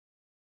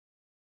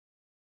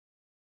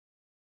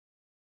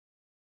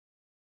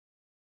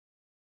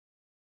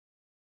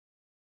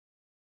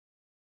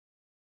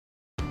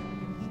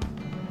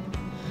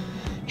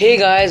Hey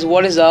guys,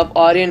 what is up?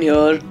 Aryan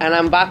here, and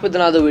I'm back with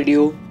another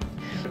video.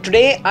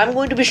 Today I'm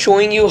going to be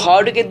showing you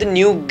how to get the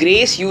new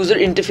Grace user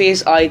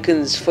interface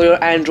icons for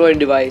your Android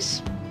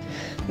device.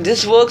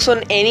 This works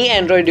on any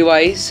Android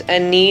device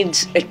and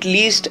needs at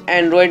least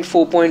Android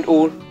 4.0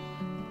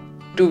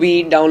 to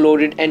be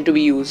downloaded and to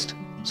be used.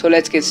 So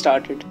let's get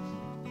started.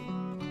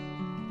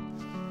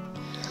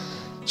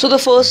 So the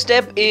first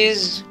step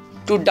is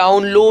to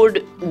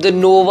download the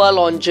Nova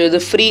launcher,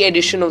 the free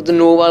edition of the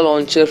Nova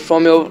launcher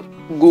from your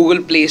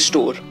Google Play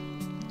Store.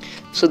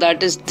 So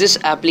that is this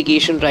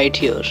application right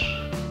here.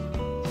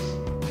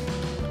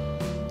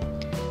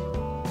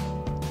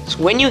 So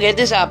when you get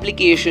this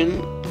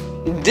application,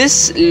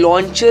 this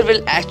launcher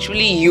will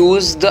actually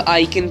use the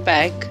icon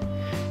pack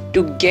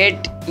to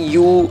get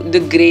you the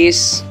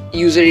Grace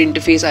user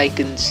interface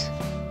icons.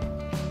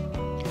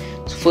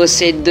 So first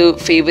set the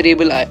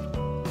favorable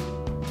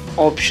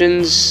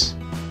options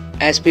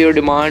as per your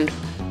demand,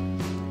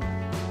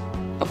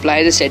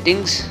 apply the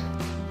settings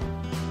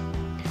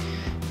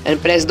and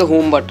press the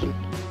home button,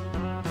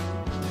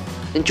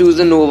 then choose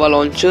the Nova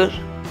launcher.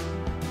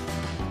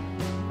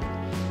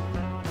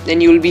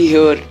 Then you will be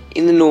here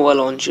in the Nova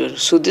launcher.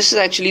 So this is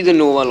actually the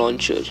Nova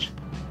launcher.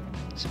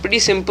 It's a pretty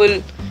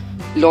simple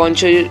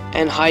launcher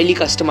and highly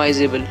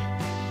customizable.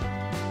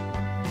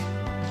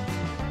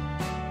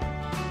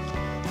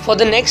 For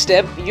the next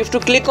step, you have to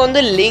click on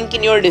the link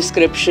in your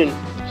description.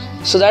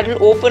 So that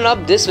will open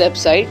up this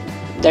website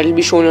that will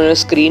be shown on your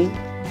screen,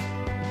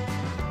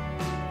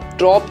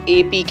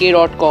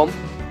 dropapk.com.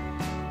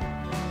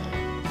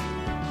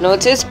 Now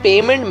it says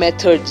payment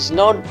methods.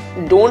 Now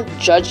don't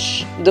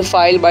judge the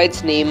file by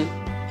its name.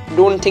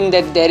 Don't think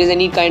that there is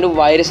any kind of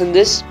virus in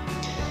this.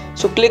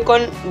 So click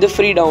on the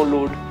free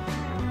download.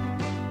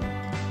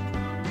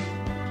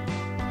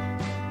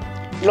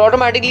 It will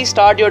automatically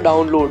start your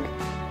download.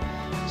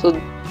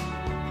 So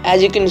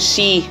as you can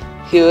see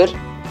here,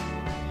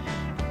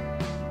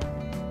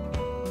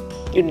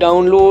 your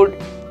download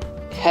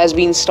has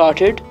been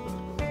started.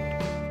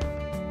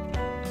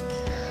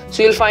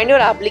 So you'll find your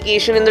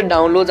application in the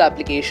downloads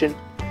application.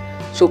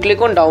 So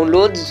click on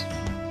downloads.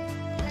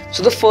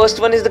 So the first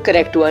one is the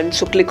correct one,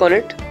 so click on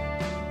it.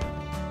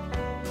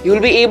 You will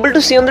be able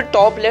to see on the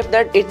top left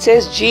that it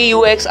says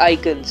GUX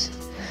icons.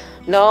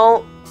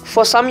 Now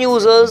for some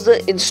users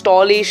the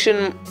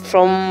installation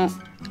from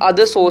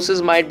other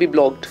sources might be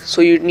blocked,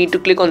 so you need to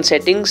click on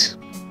settings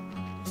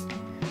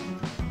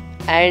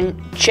and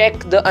check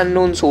the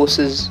unknown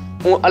sources.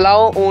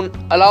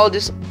 Allow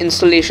this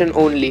installation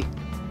only.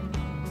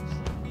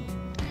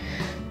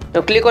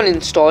 Now click on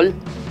install.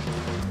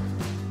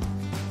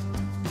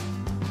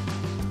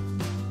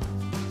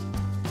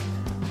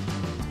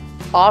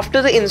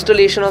 After the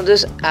installation of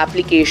this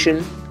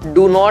application,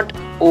 do not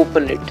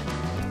open it.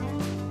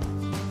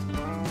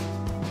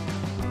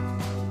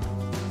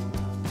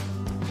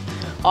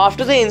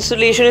 After the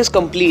installation is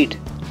complete,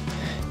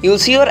 you'll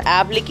see your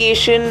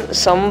application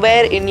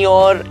somewhere in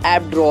your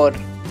app drawer.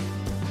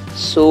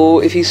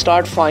 So if you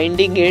start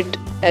finding it,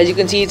 as you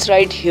can see, it's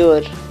right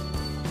here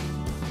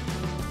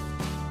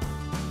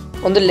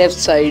on the left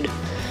side.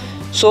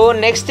 So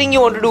next thing you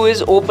want to do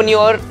is open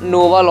your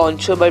Nova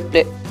launcher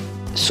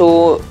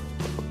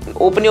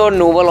open your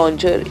Nova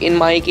launcher. In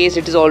my case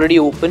it is already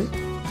open.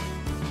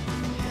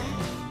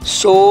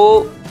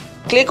 So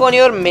click on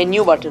your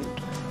menu button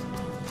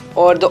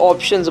or the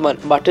options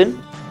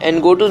button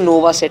and go to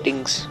Nova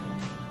settings.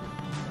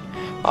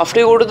 After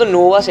you go to the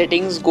Nova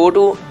settings, go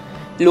to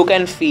look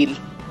and feel.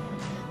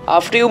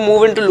 After you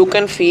move into look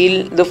and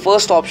feel, the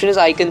first option is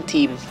icon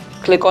theme.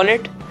 Click on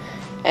it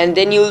and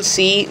then you'll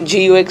see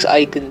GUX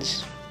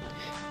icons.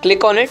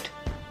 Click on it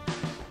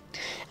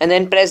and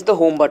then press the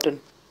home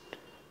button.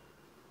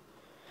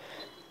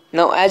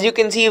 Now as you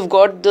can see, you've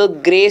got the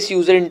Grace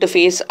user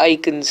interface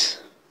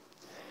icons.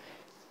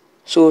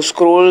 So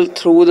scroll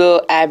through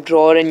the app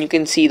drawer and you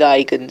can see the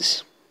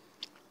icons.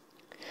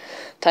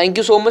 Thank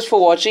you so much for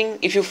watching.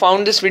 If you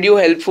found this video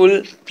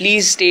helpful,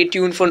 please stay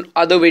tuned for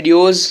other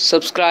videos,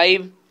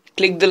 subscribe,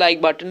 click the like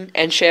button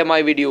and share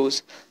my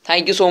videos.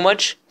 Thank you so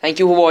much. Thank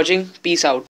you for watching. Peace out.